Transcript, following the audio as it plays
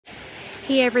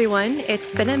Hey everyone,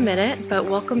 it's been a minute, but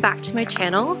welcome back to my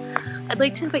channel. I'd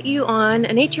like to invite you on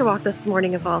a nature walk this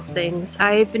morning of all things.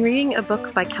 I've been reading a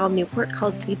book by Newport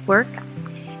called Deep Work,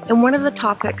 and one of the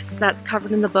topics that's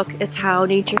covered in the book is how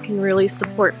nature can really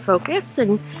support focus,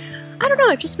 and I don't know,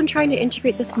 I've just been trying to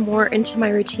integrate this more into my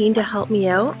routine to help me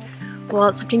out while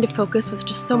attempting to focus with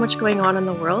just so much going on in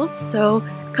the world, so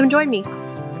come join me.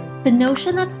 The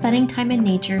notion that spending time in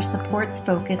nature supports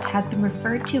focus has been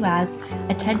referred to as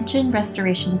attention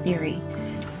restoration theory.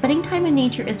 Spending time in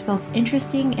nature is both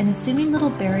interesting and, assuming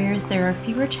little barriers, there are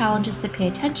fewer challenges to pay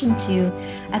attention to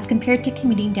as compared to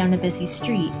commuting down a busy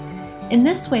street. In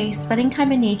this way, spending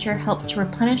time in nature helps to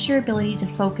replenish your ability to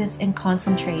focus and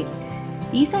concentrate.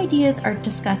 These ideas are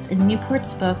discussed in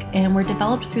Newport's book and were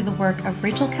developed through the work of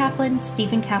Rachel Kaplan,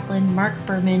 Stephen Kaplan, Mark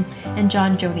Berman, and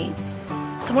Jonides.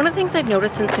 So one of the things I've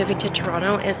noticed since moving to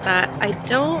Toronto is that I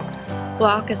don't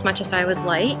walk as much as I would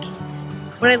like.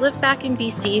 When I lived back in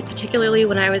BC, particularly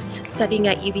when I was studying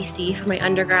at UBC for my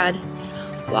undergrad,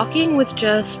 walking was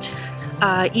just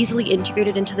easily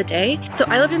integrated into the day. So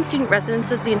I lived in student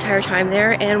residences the entire time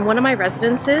there, and one of my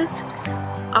residences,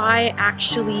 I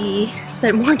actually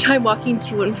spent more time walking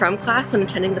to and from class than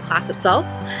attending the class itself.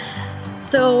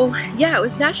 So yeah, it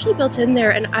was naturally built in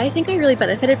there, and I think I really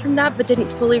benefited from that, but didn't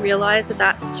fully realize that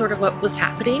that's sort of what was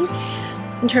happening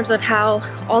in terms of how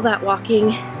all that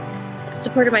walking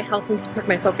supported my health and supported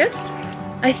my focus.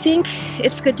 I think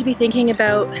it's good to be thinking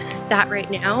about that right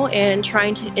now and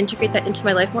trying to integrate that into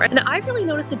my life more. And I've really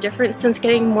noticed a difference since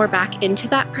getting more back into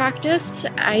that practice.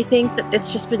 I think that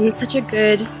it's just been such a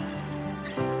good...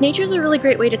 Nature's a really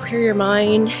great way to clear your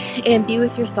mind and be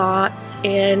with your thoughts,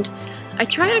 and I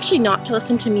try actually not to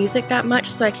listen to music that much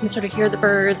so I can sort of hear the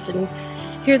birds and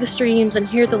hear the streams and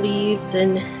hear the leaves,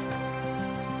 and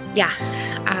yeah,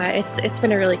 it's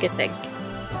been a really good thing.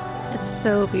 It's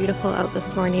so beautiful out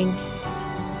this morning.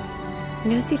 I'm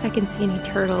gonna see if I can see any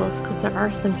turtles because there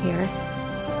are some here.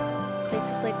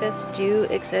 Places like this do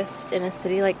exist in a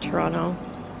city like Toronto,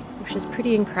 which is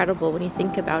pretty incredible when you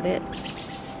think about it.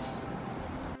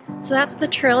 So that's the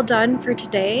trail done for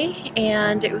today,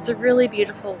 and it was a really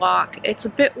beautiful walk. It's a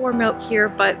bit warm out here,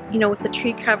 but you know, with the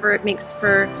tree cover, it makes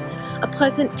for a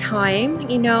pleasant time.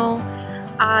 You know,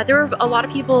 there were a lot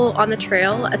of people on the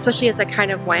trail, especially as I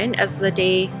kind of went as the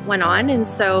day went on, and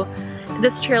so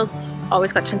this trail's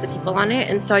always got tons of people on it,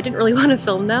 and so I didn't really want to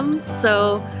film them.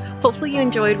 So hopefully you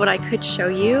enjoyed what I could show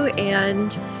you,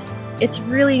 and it's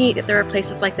really neat that there are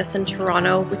places like this in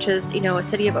Toronto, which is, you know, a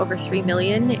city of over 3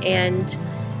 million, and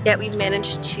yet we've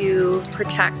managed to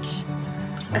protect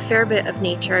a fair bit of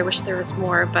nature. I wish there was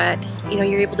more, but you know,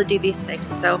 you're able to do these things.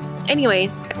 So anyways,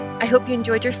 I hope you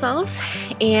enjoyed yourselves,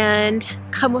 and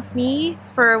come with me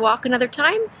for a walk another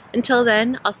time. Until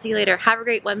then, I'll see you later. Have a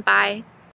great one. Bye.